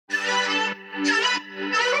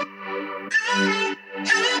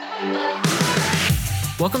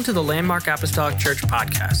Welcome to the Landmark Apostolic Church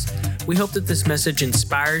podcast. We hope that this message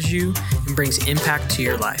inspires you and brings impact to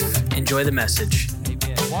your life. Enjoy the message.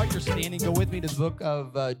 Amen. While you're standing, go with me to the book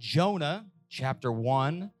of Jonah, chapter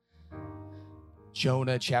 1.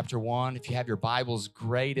 Jonah, chapter 1. If you have your Bibles,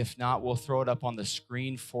 great. If not, we'll throw it up on the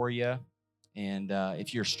screen for you. And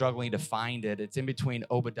if you're struggling to find it, it's in between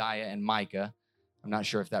Obadiah and Micah. I'm not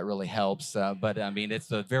sure if that really helps, but I mean,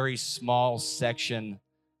 it's a very small section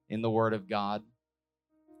in the Word of God.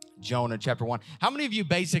 Jonah, chapter 1. How many of you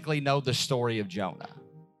basically know the story of Jonah?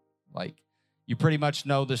 Like, you pretty much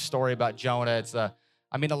know the story about Jonah. It's a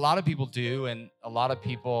lot of people do, and a lot of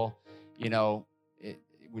people, we're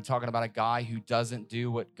talking about a guy who doesn't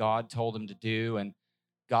do what God told him to do, and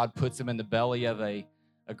God puts him in the belly of a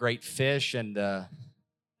great fish, and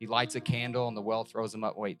he lights a candle, and the well throws him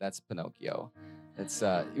up. Wait, that's Pinocchio. It's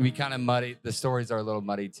we kind of muddy. The stories are a little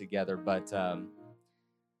muddied together, but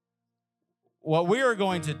what we are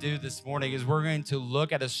going to do this morning is we're going to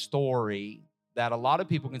look at a story that a lot of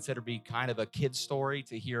people consider to be kind of a kid's story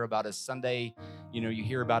to hear about a Sunday. You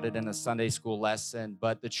hear about it in a Sunday school lesson,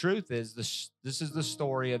 but the truth is this is the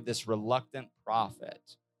story of this reluctant prophet,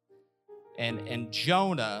 and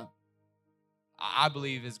Jonah, I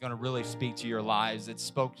believe, is going to really speak to your lives. It's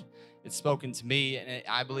spoken to me, and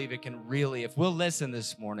I believe it can really, if we'll listen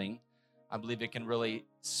this morning, I believe it can really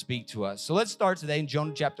speak to us. So let's start today in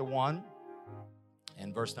Jonah chapter 1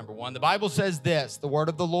 and verse number 1. The Bible says this: the word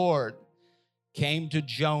of the Lord came to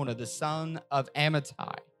Jonah, the son of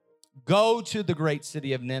Amittai. Go to the great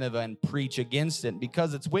city of Nineveh and preach against it,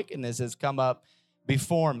 because its wickedness has come up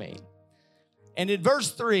before me. And in verse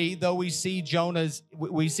 3, though we see Jonah's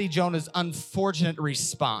unfortunate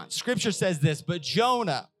response. Scripture says this: but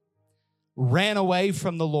Jonah ran away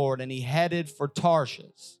from the Lord, and he headed for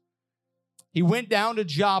Tarshish. He went down to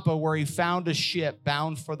Joppa, where he found a ship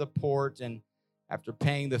bound for the port, and after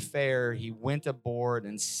paying the fare, he went aboard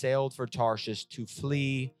and sailed for Tarshish to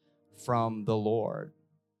flee from the Lord.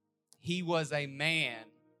 He was a man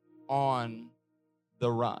on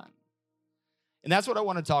the run. And that's what I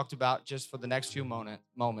want to talk about just for the next few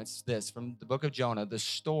moments. This, from the book of Jonah, the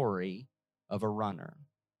story of a runner.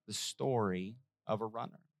 The story of a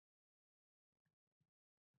runner.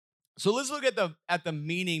 So let's look at the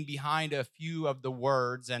meaning behind a few of the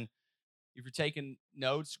words. And if you're taking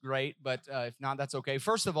notes, great. But if not, that's okay.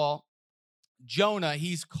 First of all, Jonah,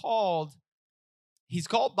 he's called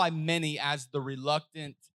by many as the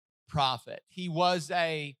reluctant prophet. He was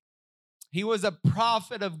a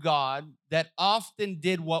prophet of God that often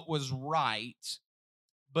did what was right.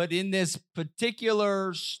 But in this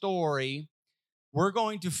particular story, we're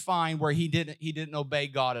going to find where he didn't obey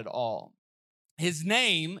God at all. His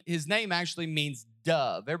name actually means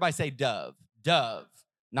dove. Everybody say dove. Dove,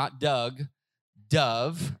 not Doug,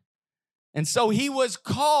 dove. And so he was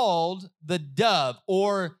called the dove,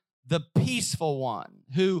 or the peaceful one,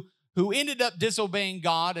 who ended up disobeying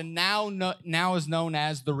God and now is known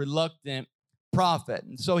as the reluctant prophet.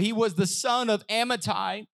 And so he was the son of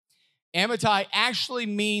Amittai. Amittai actually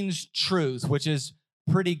means truth, which is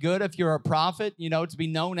pretty good if you're a prophet, to be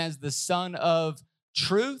known as the son of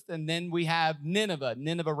truth. And then we have Nineveh.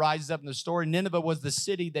 Nineveh rises up in the story. Nineveh was the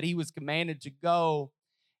city that he was commanded to go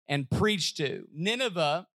and preach to.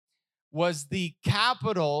 Nineveh was the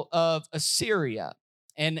capital of Assyria.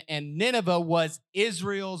 And Nineveh was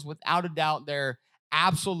Israel's, without a doubt, their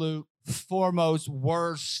absolute foremost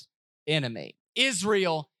worst enemy.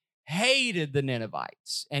 Israel hated the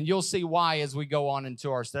Ninevites, and you'll see why as we go on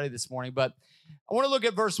into our study this morning. But I want to look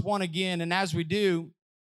at verse 1 again, and as we do,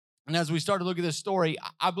 and as we start to look at this story,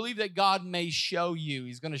 I believe that God may show you,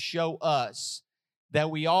 he's going to show us, that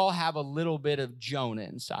we all have a little bit of Jonah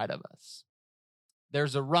inside of us.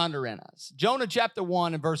 There's a runner in us. Jonah chapter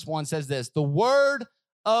 1 and verse 1 says this: the word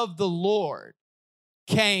of the Lord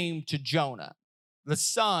came to Jonah, the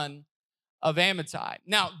son of Amittai.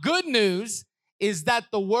 Now, good news is that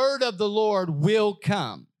the word of the Lord will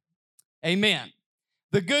come. Amen.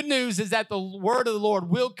 The good news is that the word of the Lord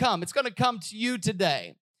will come. It's going to come to you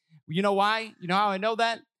today. You know why? You know how I know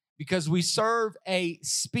that? Because we serve a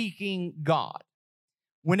speaking God.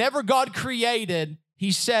 Whenever God created,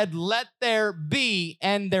 he said, let there be,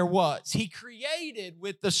 and there was. He created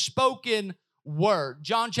with the spoken word.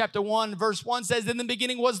 John chapter 1, verse 1 says, in the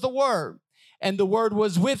beginning was the Word, and the Word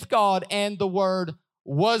was with God, and the Word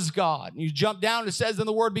was God. And you jump down, it says, and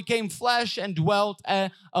the Word became flesh and dwelt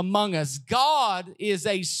among us. God is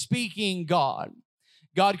a speaking God.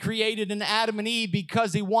 God created an Adam and Eve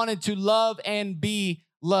because he wanted to love and be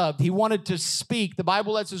loved. He wanted to speak. The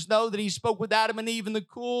Bible lets us know that he spoke with Adam and Eve in the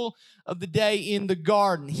cool of the day in the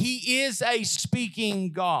garden. He is a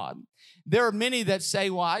speaking God. There are many that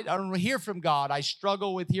say, well, I don't hear from God. I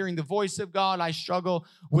struggle with hearing the voice of God. I struggle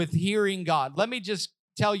with hearing God. Let me just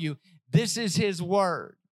tell you, this is his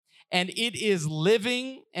word, and it is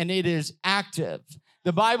living and it is active.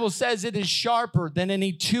 The Bible says it is sharper than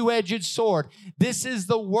any two-edged sword. This is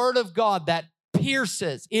the word of God that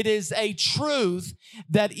pierces. It is a truth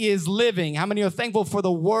that is living. How many are thankful for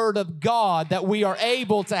the word of God that we are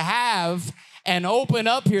able to have and open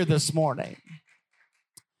up here this morning?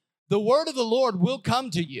 The word of the Lord will come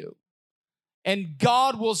to you, and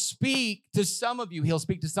God will speak to some of you. He'll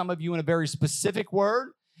speak to some of you in a very specific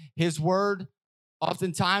word. His word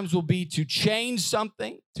oftentimes will be to change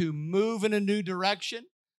something, to move in a new direction,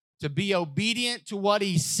 to be obedient to what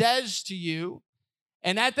he says to you.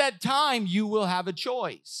 And at that time, you will have a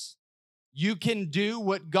choice. You can do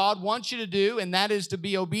what God wants you to do, and that is to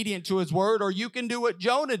be obedient to his word, or you can do what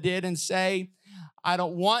Jonah did and say, I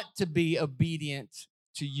don't want to be obedient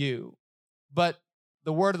to you, but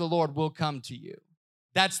the word of the Lord will come to you.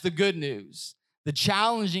 That's the good news. The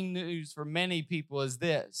challenging news for many people is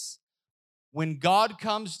this. When God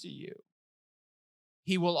comes to you,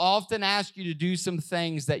 he will often ask you to do some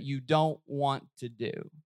things that you don't want to do.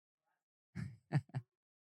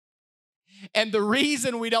 And the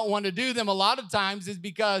reason we don't want to do them a lot of times is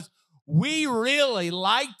because we really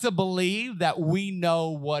like to believe that we know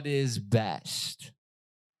what is best.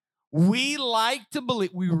 We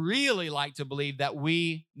really like to believe that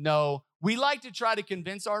we know. We like to try to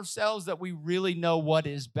convince ourselves that we really know what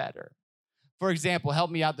is better. For example, help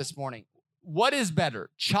me out this morning. What is better,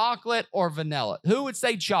 chocolate or vanilla? Who would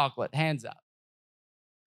say chocolate? Hands up.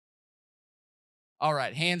 All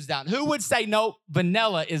right, hands down. Who would say, no,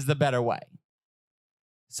 vanilla is the better way?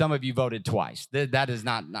 Some of you voted twice. That is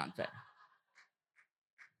not fair.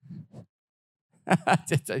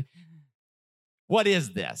 What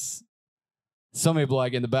is this? Some people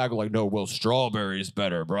like in the back are like, no, well, strawberry is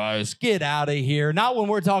better, Bryce. Get out of here. Not when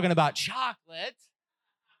we're talking about chocolate.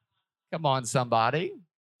 Come on, somebody.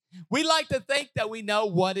 We like to think that we know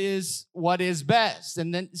what is best.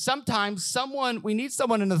 And then sometimes we need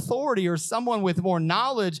someone in authority or someone with more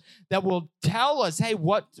knowledge that will tell us, hey,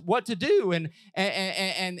 what to do. And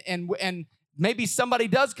maybe somebody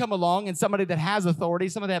does come along, and somebody that has authority,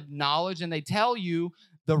 somebody that have knowledge, and they tell you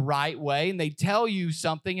the right way, and they tell you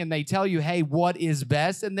something, and they tell you, hey, what is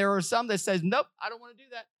best? And there are some that says, nope, I don't want to do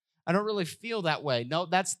that. I don't really feel that way. No,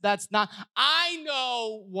 that's not. I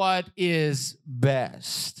know what is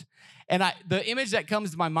best. And the image that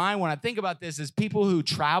comes to my mind when I think about this is people who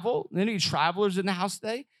travel. Any travelers in the house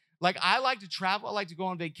today? Like, I like to travel. I like to go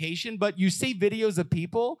on vacation. But you see videos of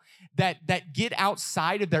people that get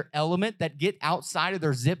outside of their element, that get outside of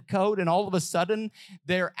their zip code, and all of a sudden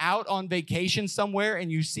they're out on vacation somewhere,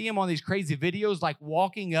 and you see them on these crazy videos like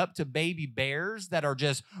walking up to baby bears that are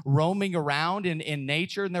just roaming around in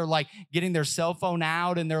nature, and they're like getting their cell phone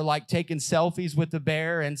out, and they're like taking selfies with the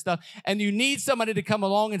bear and stuff. And you need somebody to come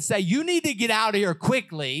along and say, you need to get out of here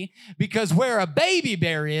quickly, because where a baby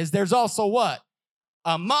bear is, there's also what?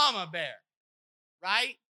 A mama bear,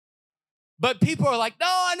 right? But people are like, no,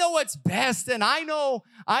 I know what's best, and I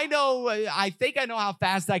think I know how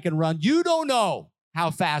fast I can run. You don't know how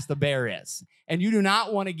fast a bear is, and you do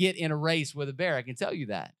not want to get in a race with a bear. I can tell you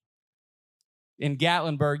that. In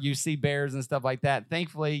Gatlinburg, you see bears and stuff like that.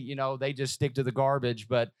 Thankfully, they just stick to the garbage,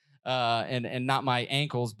 but and not my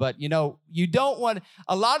ankles. But you don't want.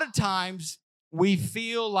 A lot of times we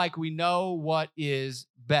feel like we know what is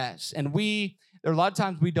best, and there are a lot of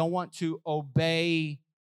times we don't want to obey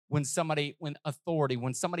when somebody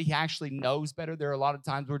actually knows better. There are a lot of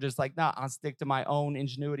times we're just like, nah, I'll stick to my own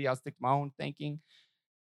ingenuity. I'll stick to my own thinking.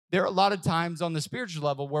 There are a lot of times on the spiritual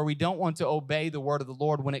level where we don't want to obey the word of the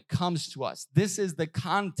Lord when it comes to us. This is the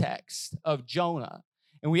context of Jonah.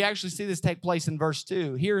 And we actually see this take place in verse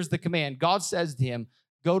 2. Here's the command. God says to him,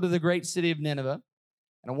 go to the great city of Nineveh,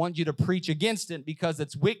 and I want you to preach against it because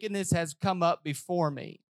its wickedness has come up before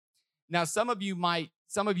me. Now, some of you might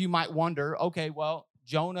wonder, okay, well,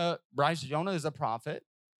 Bryce Jonah is a prophet,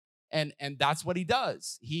 and that's what he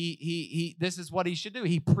does. He this is what he should do.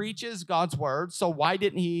 He preaches God's word. So why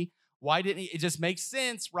didn't he? It just makes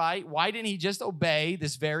sense, right? Why didn't he just obey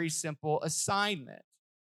this very simple assignment?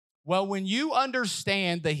 Well, when you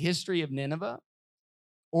understand the history of Nineveh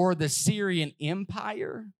or the Syrian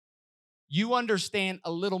Empire, you understand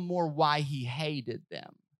a little more why he hated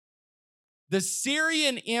them. The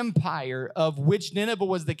Syrian Empire, of which Nineveh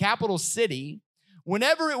was the capital city,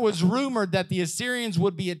 whenever it was rumored that the Assyrians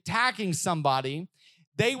would be attacking somebody,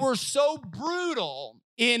 they were so brutal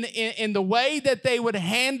in the way that they would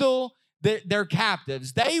handle their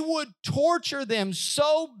captives. They would torture them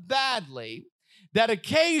so badly that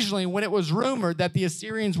occasionally, when it was rumored that the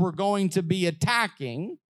Assyrians were going to be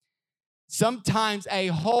attacking, sometimes a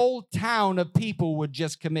whole town of people would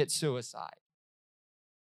just commit suicide.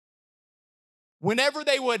 Whenever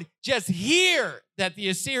they would just hear that the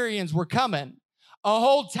Assyrians were coming, a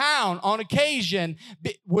whole town on occasion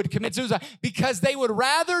would commit suicide because they would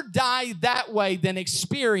rather die that way than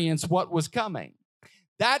experience what was coming.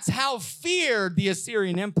 That's how feared the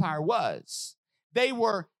Assyrian Empire was. They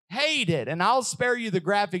were hated, and I'll spare you the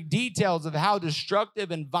graphic details of how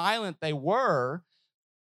destructive and violent they were.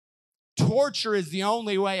 Torture is the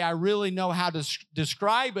only way I really know how to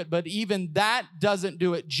describe it, but even that doesn't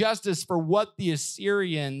do it justice for what the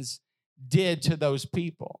Assyrians did to those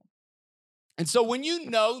people. And so when you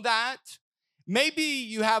know that, maybe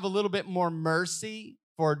you have a little bit more mercy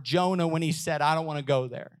for Jonah when he said, I don't want to go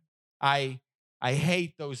there. I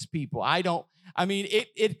hate those people.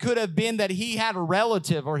 It could have been that he had a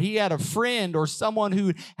relative or he had a friend or someone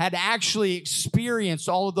who had actually experienced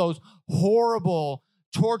all of those horrible,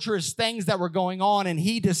 torturous things that were going on, and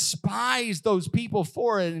he despised those people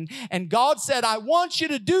for it. And God said, I want you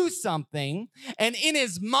to do something. And in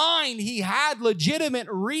his mind, he had legitimate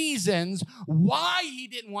reasons why he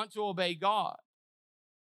didn't want to obey God.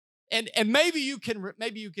 And maybe you can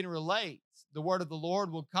relate. The word of the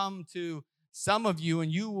Lord will come to some of you,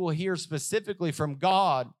 and you will hear specifically from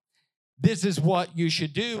God, this is what you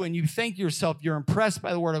should do. And you think yourself, you're impressed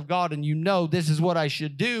by the word of God, and you know this is what I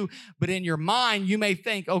should do. But in your mind, you may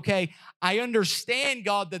think, okay, I understand,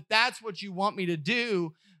 God, that that's what you want me to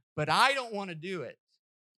do, but I don't want to do it.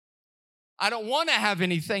 I don't want to have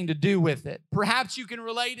anything to do with it. Perhaps you can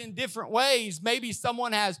relate in different ways. Maybe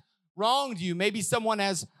someone has wronged you. Maybe someone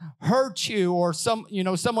has hurt you, or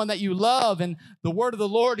someone that you love, and the word of the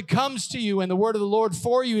Lord comes to you, and the word of the Lord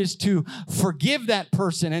for you is to forgive that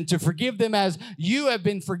person and to forgive them as you have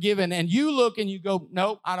been forgiven. And you look and you go,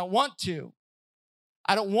 nope, I don't want to.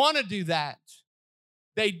 I don't want to do that.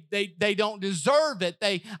 They don't deserve it.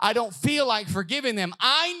 I don't feel like forgiving them.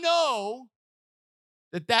 I know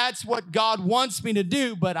that that's what God wants me to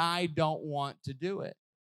do, but I don't want to do it.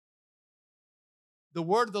 The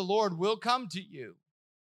word of the Lord will come to you.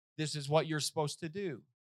 This is what you're supposed to do.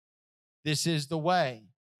 This is the way.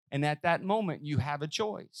 And at that moment, you have a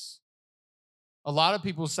choice. A lot of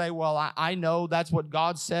people say, well, I know that's what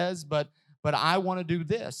God says, but I want to do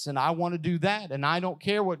this, and I want to do that, and I don't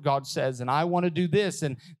care what God says, and I want to do this,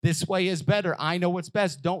 and this way is better. I know what's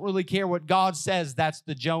best. Don't really care what God says. That's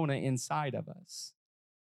the Jonah inside of us.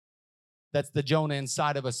 That's the Jonah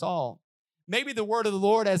inside of us all. Maybe the word of the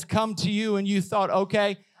Lord has come to you and you thought,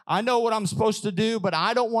 okay, I know what I'm supposed to do, but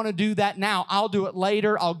I don't want to do that now. I'll do it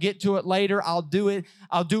later. I'll get to it later. I'll do it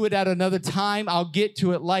at another time. I'll get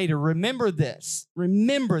to it later. Remember this.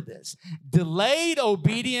 Remember this. Delayed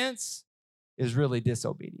obedience is really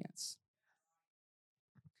disobedience.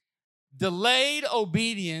 Delayed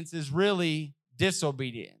obedience is really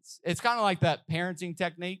disobedience. It's kind of like that parenting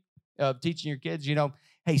technique of teaching your kids,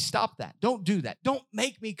 hey, stop that. Don't do that. Don't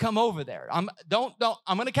make me come over there. I'm going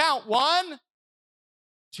to count 1,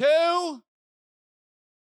 2,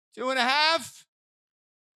 2.5,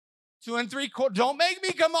 2 3/4. Don't make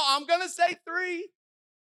me come on. I'm going to say 3.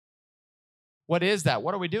 What is that?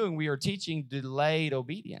 What are we doing? We are teaching delayed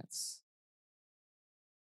obedience.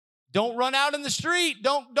 Don't run out in the street.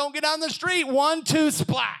 Don't get out in the street. 1, 2,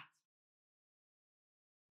 splat.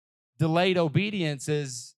 Delayed obedience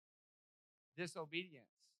is disobedience.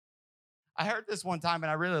 I heard this one time, and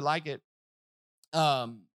I really like it.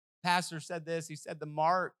 Pastor said this. He said the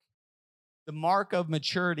mark of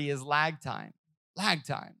maturity is lag time. Lag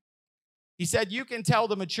time. He said you can tell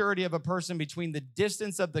the maturity of a person between the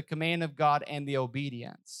distance of the command of God and the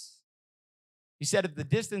obedience. He said if the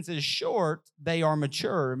distance is short, they are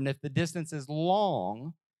mature, and if the distance is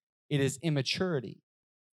long, it is immaturity.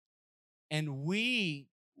 And we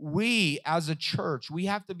as a church, we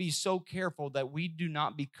have to be so careful that we do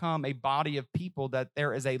not become a body of people that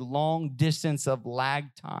there is a long distance of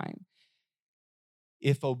lag time,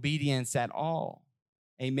 if obedience at all.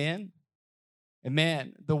 Amen?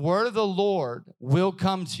 Amen. The word of the Lord will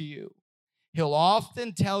come to you. He'll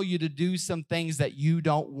often tell you to do some things that you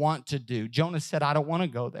don't want to do. Jonah said, I don't want to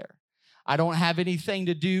go there. I don't have anything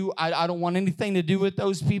to do. I don't want anything to do with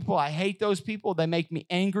those people. I hate those people. They make me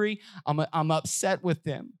angry. I'm upset with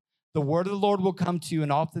them. The word of the Lord will come to you,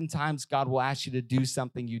 and oftentimes God will ask you to do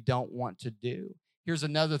something you don't want to do. Here's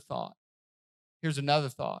another thought.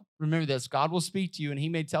 Remember this. God will speak to you, and he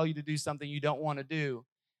may tell you to do something you don't want to do.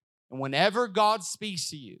 And whenever God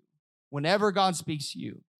speaks to you, whenever God speaks to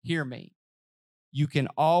you, hear me. You can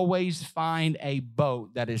always find a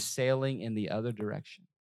boat that is sailing in the other direction.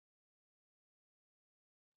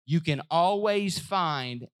 You can always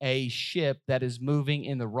find a ship that is moving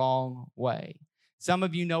in the wrong way. Some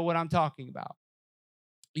of you know what I'm talking about.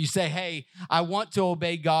 You say, hey, I want to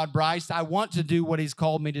obey God, Bryce. I want to do what he's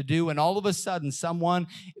called me to do. And all of a sudden, someone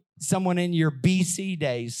in your BC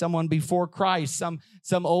days, someone before Christ, some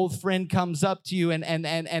old friend comes up to you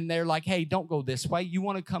and they're like, hey, don't go this way. You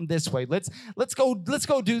want to come this way. Let's go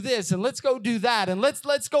do this and let's go do that. And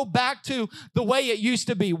let's go back to the way it used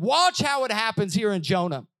to be. Watch how it happens here in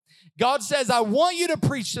Jonah. God says, I want you to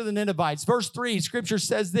preach to the Ninevites. Verse 3, scripture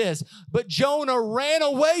says this, but Jonah ran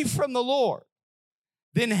away from the Lord,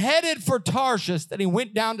 then headed for Tarshish. Then he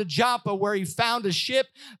went down to Joppa, where he found a ship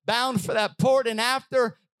bound for that port. And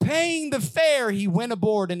after paying the fare, he went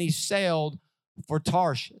aboard and he sailed for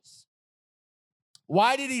Tarshish.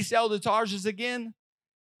 Why did he sail to Tarshish again?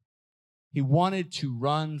 He wanted to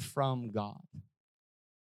run from God.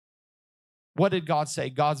 What did God say?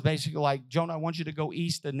 God's basically like, Jonah, I want you to go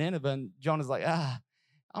east of Nineveh. And Jonah's like, I'm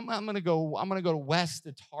gonna go west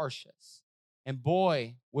to Tarshish. And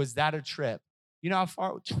boy, was that a trip. You know how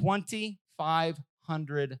far?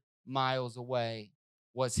 2,500 miles away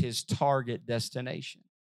was his target destination.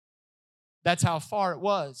 That's how far it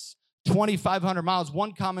was. 2,500 miles.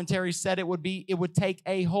 One commentary said it would take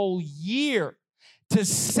a whole year to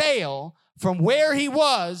sail from where he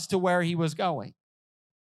was to where he was going.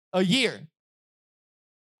 A year.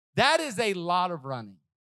 That is a lot of running.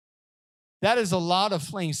 That is a lot of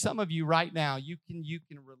fleeing. Some of you right now, you can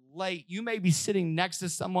relate. You may be sitting next to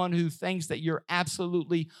someone who thinks that you're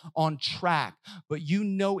absolutely on track, but you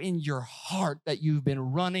know in your heart that you've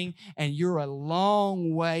been running and you're a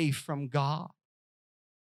long way from God.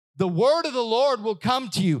 The word of the Lord will come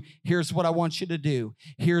to you. Here's what I want you to do.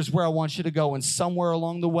 Here's where I want you to go. And somewhere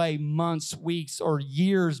along the way, months, weeks, or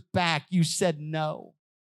years back, you said no.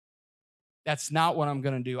 That's not what I'm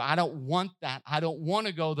going to do. I don't want that. I don't want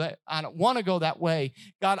to go that. I don't want to go that way.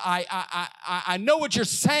 God, I know what you're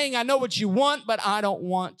saying. I know what you want, but I don't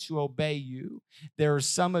want to obey you. There are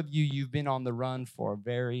some of you, you've been on the run for a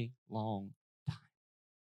very long time.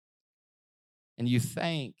 And you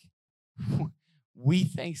think, we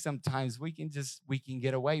think sometimes we can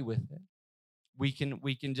get away with it. We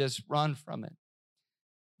can just run from it.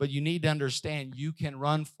 But you need to understand, you can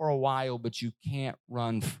run for a while, but you can't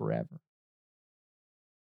run forever.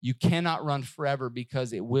 You cannot run forever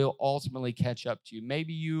because it will ultimately catch up to you.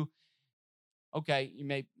 Maybe you're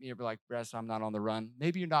like, Bress, I'm not on the run.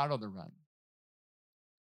 Maybe you're not on the run.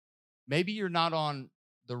 Maybe you're not on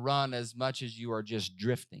the run as much as you are just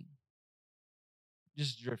drifting.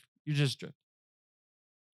 You're just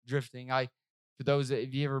drifting. For those that,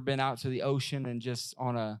 have you ever been out to the ocean and just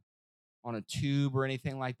on a tube or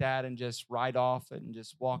anything like that and just ride off and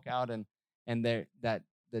just walk out and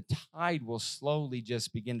the tide will slowly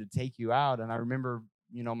just begin to take you out. And I remember,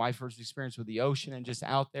 my first experience with the ocean and just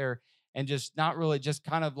out there and just not really, just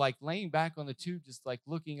kind of like laying back on the tube, just like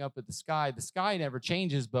looking up at the sky. The sky never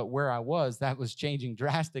changes, but where I was, that was changing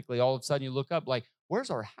drastically. All of a sudden you look up like, where's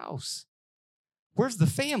our house? Where's the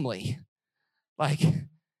family? Like,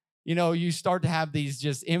 you start to have these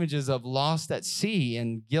just images of Lost at Sea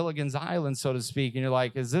and Gilligan's Island, so to speak. And you're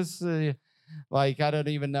like, is this... I don't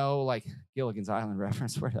even know, Gilligan's Island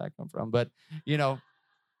reference, where did that come from? But, you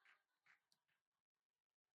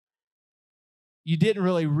didn't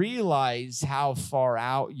really realize how far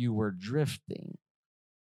out you were drifting.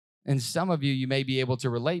 And some of you may be able to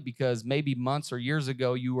relate because maybe months or years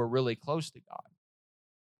ago, you were really close to God,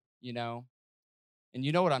 And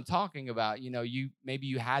you know what I'm talking about. Maybe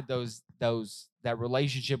you had that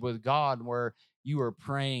relationship with God where you were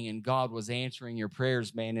praying and God was answering your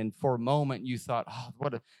prayers, man. And for a moment you thought,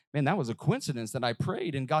 that was a coincidence that I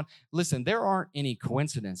prayed. And God, listen, there aren't any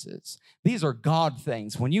coincidences. These are God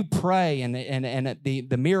things. When you pray and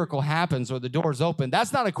the miracle happens or the doors open,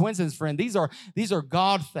 that's not a coincidence, friend. These are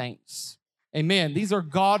God things. Amen. These are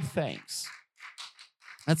God things.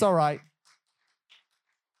 That's all right.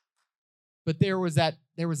 But there was that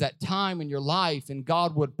time in your life and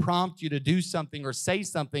God would prompt you to do something or say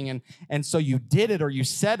something. And so you did it or you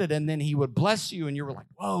said it and then he would bless you and you were like,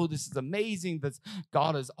 whoa, this is amazing.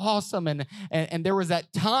 God is awesome. And there was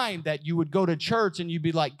that time that you would go to church and you'd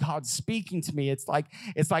be like, God's speaking to me. It's like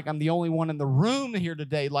I'm the only one in the room here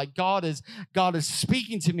today. Like God is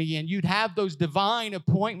speaking to me. And you'd have those divine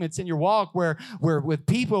appointments in your walk where with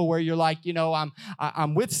people where you're like,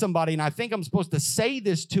 I'm with somebody and I think I'm supposed to say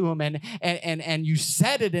this to them. And you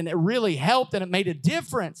said it and it really helped and it made a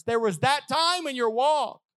difference. There was that time in your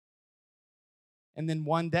walk. And then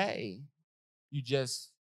one day, you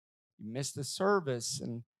missed the service,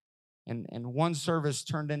 and one service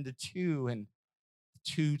turned into two, and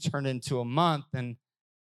two turned into a month, and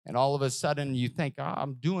all of a sudden you think, oh,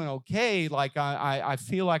 I'm doing okay. Like I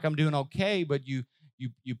feel like I'm doing okay, but you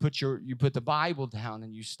put the Bible down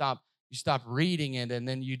and you stop reading it, and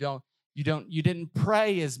then you didn't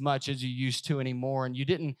pray as much as you used to anymore,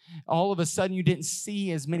 and all of a sudden you didn't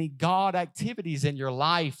see as many God activities in your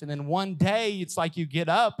life. And then one day it's like you get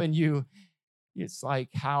up and it's like,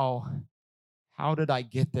 how did I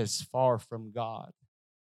get this far from God?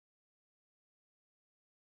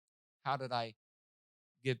 How did I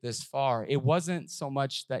get this far? It wasn't so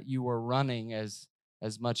much that you were running as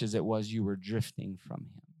much as it was you were drifting from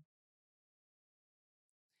him.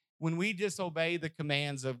 When we disobey the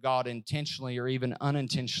commands of God intentionally or even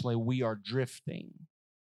unintentionally, we are drifting.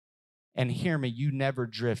 And hear me, you never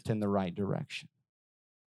drift in the right direction.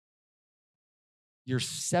 You're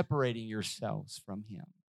separating yourselves from him.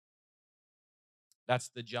 That's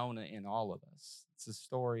the Jonah in all of us. It's the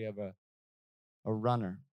story of a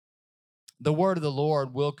runner. The word of the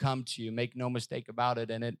Lord will come to you, make no mistake about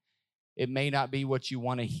it, and it may not be what you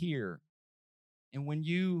want to hear. And when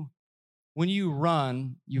you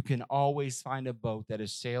run, you can always find a boat that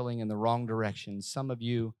is sailing in the wrong direction. Some of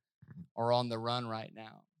you are on the run right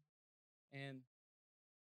now. And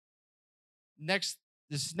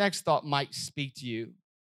this next thought might speak to you.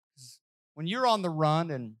 When you're on the run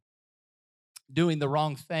and doing the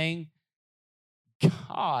wrong thing,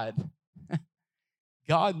 God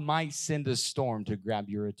might send a storm to grab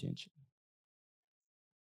your attention.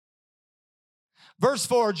 Verse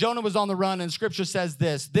 4, Jonah was on the run, and Scripture says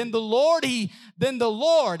this: Then the Lord,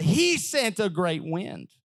 he sent a great wind,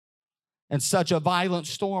 and such a violent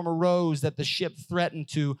storm arose that the ship threatened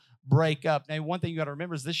to break up. Now, one thing you got to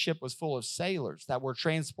remember is this ship was full of sailors that were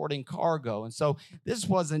transporting cargo, and so this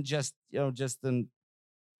wasn't just a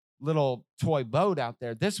little toy boat out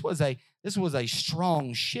there. This was a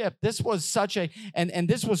strong ship. This was such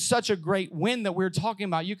a great wind that we're talking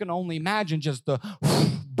about. You can only imagine just the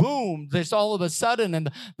boom, this all of a sudden,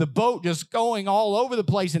 and the boat just going all over the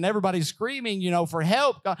place, and everybody's screaming, for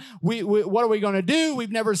help. God, what are we going to do?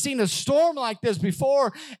 We've never seen a storm like this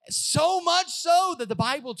before. So much so that the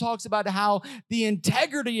Bible talks about how the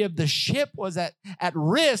integrity of the ship was at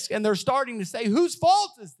risk, and they're starting to say, whose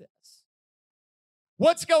fault is this?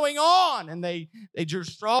 What's going on? And they drew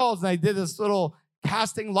straws, and they did this little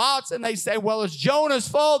casting lots, and they say, well, it's Jonah's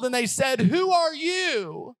fault. And they said, who are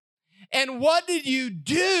you? And what did you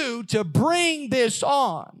do to bring this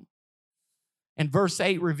on? And verse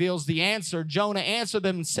 8 reveals the answer. Jonah answered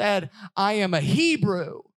them and said, I am a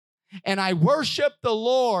Hebrew, and I worship the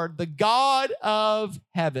Lord, the God of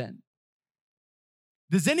heaven.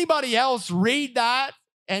 Does anybody else read that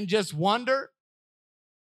and just wonder?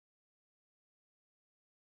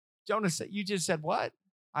 Jonah said, you just said what?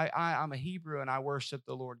 I'm a Hebrew, and I worship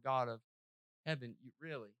the Lord God of heaven. You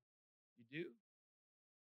do?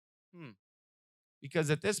 Because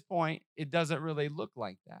at this point, it doesn't really look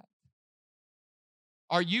like that.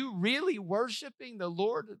 Are you really worshiping the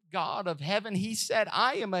Lord God of heaven? He said,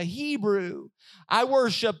 I am a Hebrew. I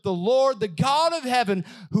worship the Lord, the God of heaven,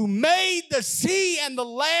 who made the sea and the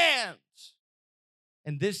land.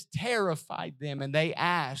 And this terrified them, and they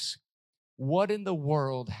asked, what in the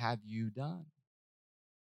world have you done?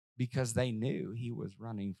 Because they knew he was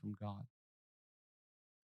running from God.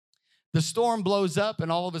 The storm blows up,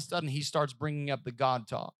 and all of a sudden he starts bringing up the God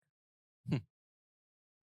talk.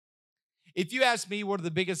 If you ask me, what are the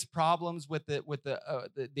biggest problems with the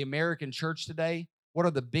American church today? What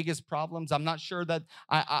are the biggest problems? I'm not sure that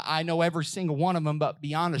I know every single one of them, but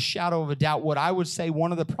beyond a shadow of a doubt, what I would say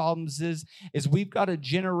one of the problems is we've got a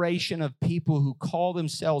generation of people who call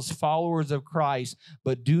themselves followers of Christ,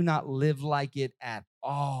 but do not live like it at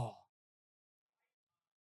all.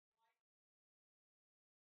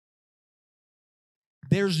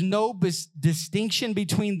 There's no distinction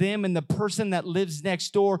between them and the person that lives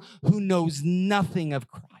next door who knows nothing of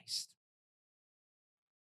Christ.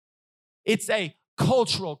 It's a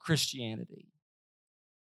cultural Christianity.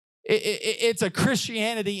 It's a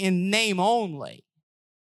Christianity in name only.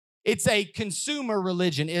 It's a consumer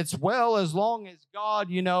religion. It's, well, as long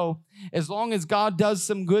as God does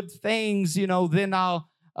some good things, then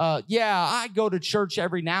I go to church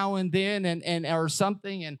every now and then and or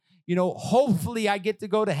something, and hopefully I get to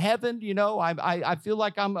go to heaven. I feel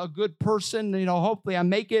like I'm a good person. Hopefully I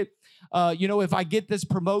make it. if I get this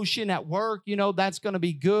promotion at work, that's going to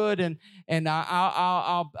be good. And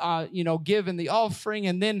I'll give in the offering.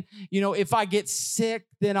 And then, if I get sick,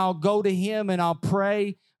 then I'll go to him and I'll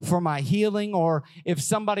pray for my healing. Or if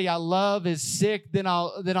somebody I love is sick, then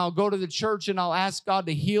I'll go to the church and I'll ask God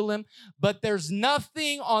to heal him. But there's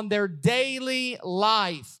nothing on their daily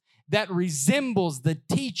life that resembles the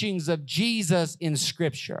teachings of Jesus in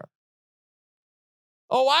Scripture.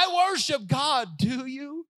 Oh, I worship God. Do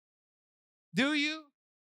you? Do you?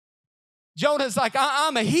 Jonah's like,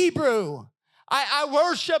 I'm a Hebrew. I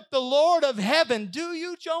worship the Lord of heaven. Do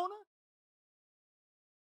you, Jonah?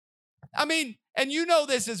 I mean, and you know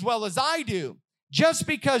this as well as I do. Just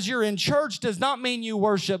because you're in church does not mean you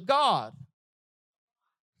worship God.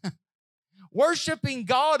 Worshiping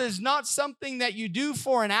God is not something that you do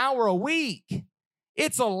for an hour a week.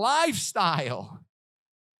 It's a lifestyle.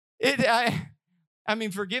 I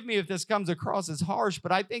mean, forgive me if this comes across as harsh,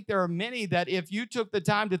 but I think there are many that if you took the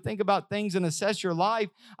time to think about things and assess your life,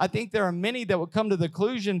 I think there are many that would come to the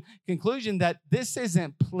conclusion that this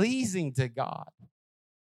isn't pleasing to God.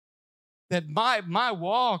 That my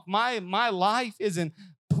walk, my life isn't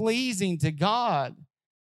pleasing to God.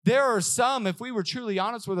 There are some, if we were truly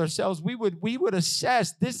honest with ourselves, we would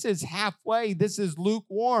assess this is halfway, this is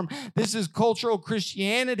lukewarm, this is cultural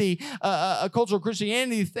Christianity, a cultural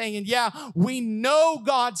Christianity thing. And yeah, we know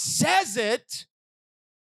God says it,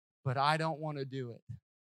 but I don't want to do it.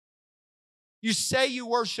 You say you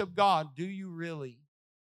worship God. Do you really?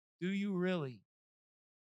 Do you really?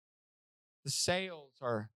 The sails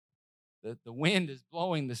are, the wind is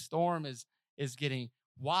blowing, the storm is getting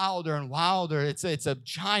wilder and wilder. It's a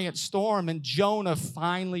giant storm, and Jonah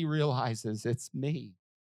finally realizes it's me.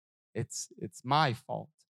 It's my fault.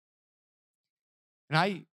 And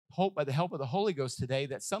I hope by the help of the Holy Ghost today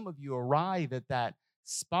that some of you arrive at that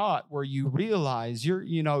spot where you realize you're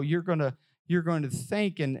going to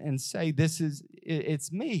think and say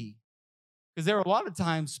it's me. Because there are a lot of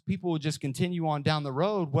times people will just continue on down the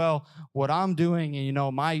road. Well, what I'm doing,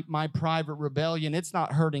 my private rebellion, it's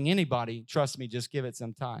not hurting anybody. Trust me, just give it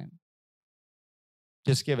some time.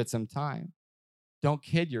 Just give it some time. Don't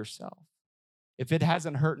kid yourself. If it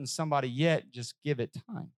hasn't hurting somebody yet, just give it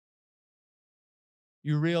time.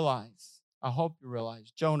 You realize, I hope you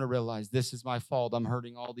realize, Jonah realized this is my fault. I'm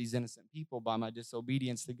hurting all these innocent people by my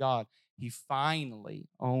disobedience to God. He finally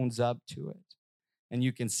owns up to it. And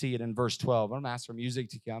you can see it in verse 12. I'm going to ask for music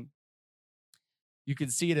to come. You can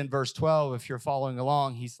see it in verse 12 if you're following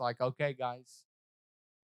along. He's like, okay, guys,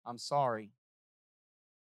 I'm sorry.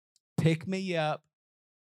 Pick me up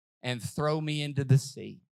and throw me into the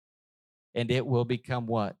sea, and it will become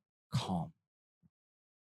what? Calm.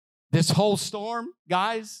 This whole storm,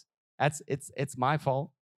 guys, it's my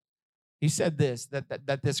fault. He said this,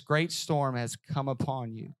 that this great storm has come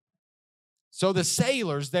upon you. So the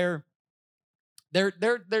sailors, they're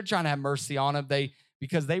trying to have mercy on him.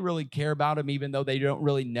 Because they really care about him, even though they don't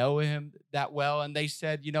really know him that well. And they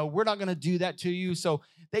said, we're not going to do that to you. So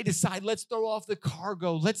they decide, let's throw off the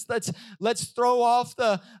cargo. Let's throw off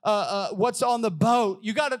the what's on the boat.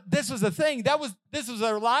 This was the thing. This was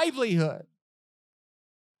their livelihood.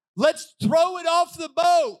 Let's throw it off the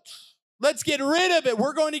boat. Let's get rid of it.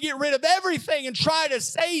 We're going to get rid of everything and try to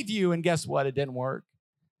save you. And guess what? It didn't work.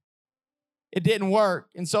 It didn't work.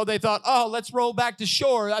 And so they thought, let's roll back to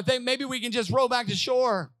shore. I think maybe we can just roll back to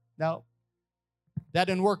shore. No, that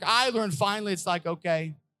didn't work either. And finally, it's like,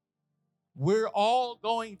 okay, we're all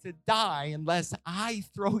going to die unless we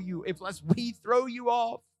throw you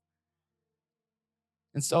off.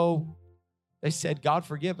 And so they said, God,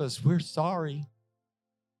 forgive us. We're sorry.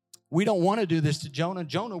 We don't want to do this to Jonah.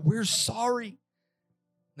 Jonah, we're sorry. And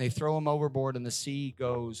they throw him overboard and the sea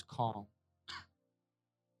goes calm.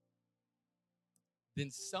 Then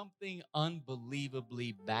something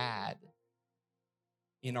unbelievably bad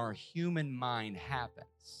in our human mind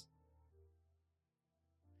happens.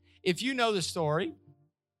 If you know the story,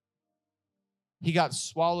 he got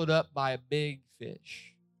swallowed up by a big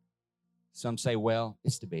fish. Some say, well,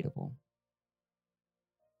 it's debatable.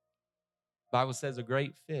 The Bible says a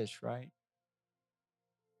great fish, right?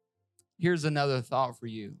 Here's another thought for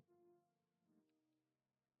you.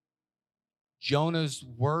 Jonah's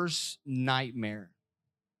worst nightmare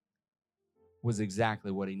was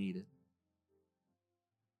exactly what he needed.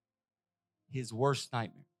 His worst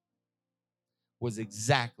nightmare was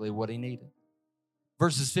exactly what he needed.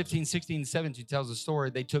 Verses 15, 16, 17 tells the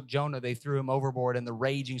story. They took Jonah, they threw him overboard, and the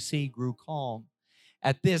raging sea grew calm.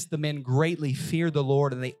 At this, the men greatly feared the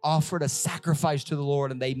Lord, and they offered a sacrifice to the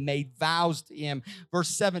Lord, and they made vows to him. Verse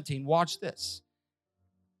 17, watch this.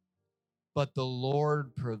 But the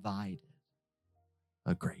Lord provided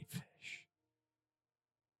a great fish.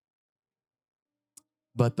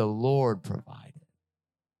 but the Lord provided.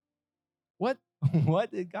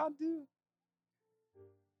 What did God do?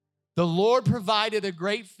 The Lord provided a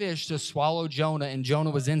great fish to swallow Jonah, and Jonah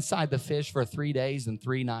was inside the fish for 3 days and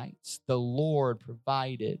 3 nights. The Lord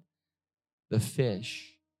provided the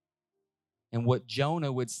fish. And what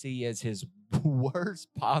Jonah would see as his worst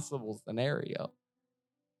possible scenario,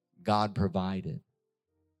 God provided.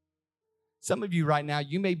 Some of you right now,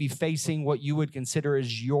 you may be facing what you would consider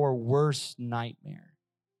as your worst nightmare.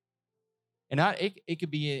 And it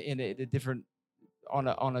could be in a different,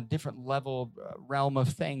 on a different level, realm of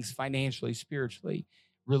things, financially, spiritually,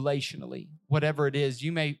 relationally, whatever it is.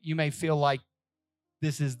 You may feel like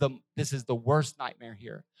this is the worst nightmare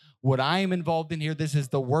here. What I am involved in here, this is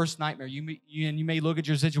the worst nightmare. You may look at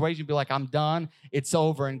your situation and be like, I'm done. It's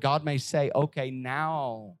over. And God may say, okay,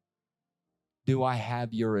 now do I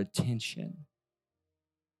have your attention?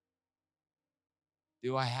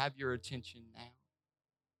 Do I have your attention now?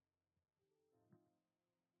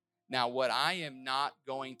 Now, what I am not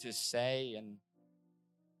going to say and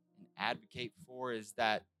advocate for is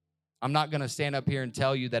that I'm not going to stand up here and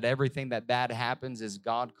tell you that everything that bad happens is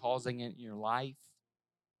God causing it in your life,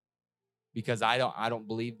 because I don't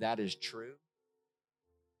believe that is true.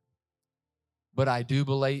 But I do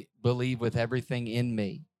believe with everything in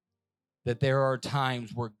me that there are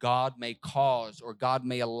times where God may cause or God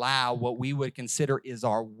may allow what we would consider is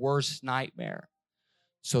our worst nightmare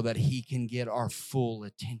so that he can get our full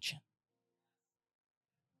attention.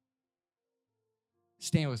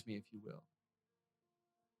 Stand with me if you will.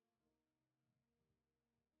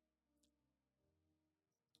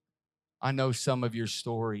 I know some of your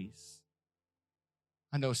stories.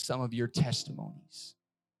 I know some of your testimonies.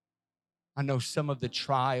 I know some of the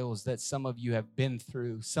trials that some of you have been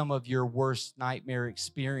through, some of your worst nightmare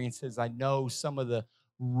experiences. I know some of the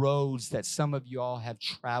roads that some of you all have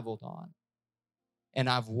traveled on. And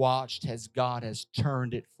I've watched as God has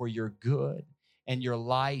turned it for your good, and your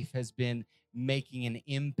life has been making an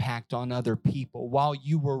impact on other people. While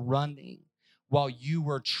you were running, while you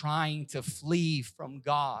were trying to flee from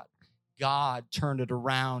God, God turned it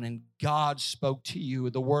around and God spoke to you.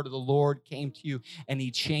 The word of the Lord came to you and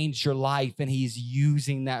he changed your life, and he's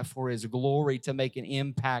using that for his glory to make an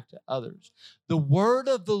impact to others. The word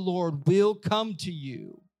of the Lord will come to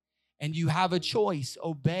you and you have a choice,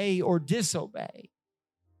 obey or disobey.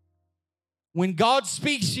 When God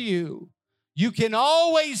speaks to you, you can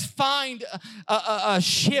always find a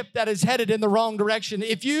ship that is headed in the wrong direction.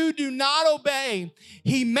 If you do not obey,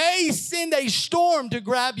 he may send a storm to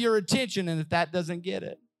grab your attention. And if that doesn't get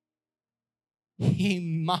it, he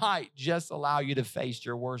might just allow you to face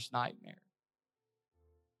your worst nightmare.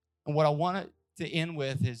 And what I want to end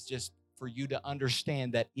with is just for you to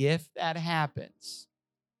understand that if that happens,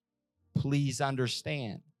 please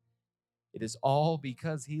understand it is all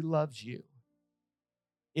because he loves you.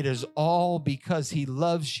 It is all because he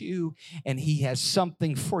loves you and he has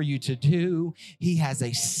something for you to do. He has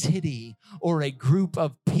a city or a group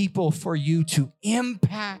of people for you to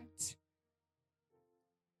impact.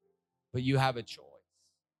 But you have a choice.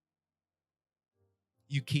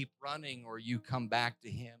 You keep running or you come back to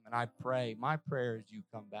him. And I pray, my prayer is you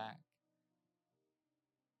come back.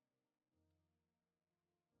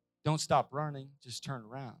 Don't stop running, just turn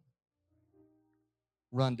around.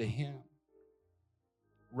 Run to him.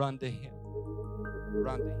 Run to him.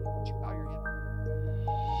 Run to him. Would you bow your head?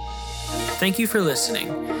 Thank you for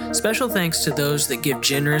listening. Special thanks to those that give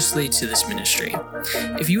generously to this ministry.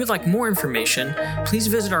 If you would like more information, please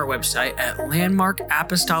visit our website at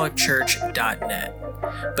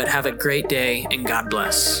landmarkapostolicchurch.net. But have a great day and God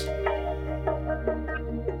bless.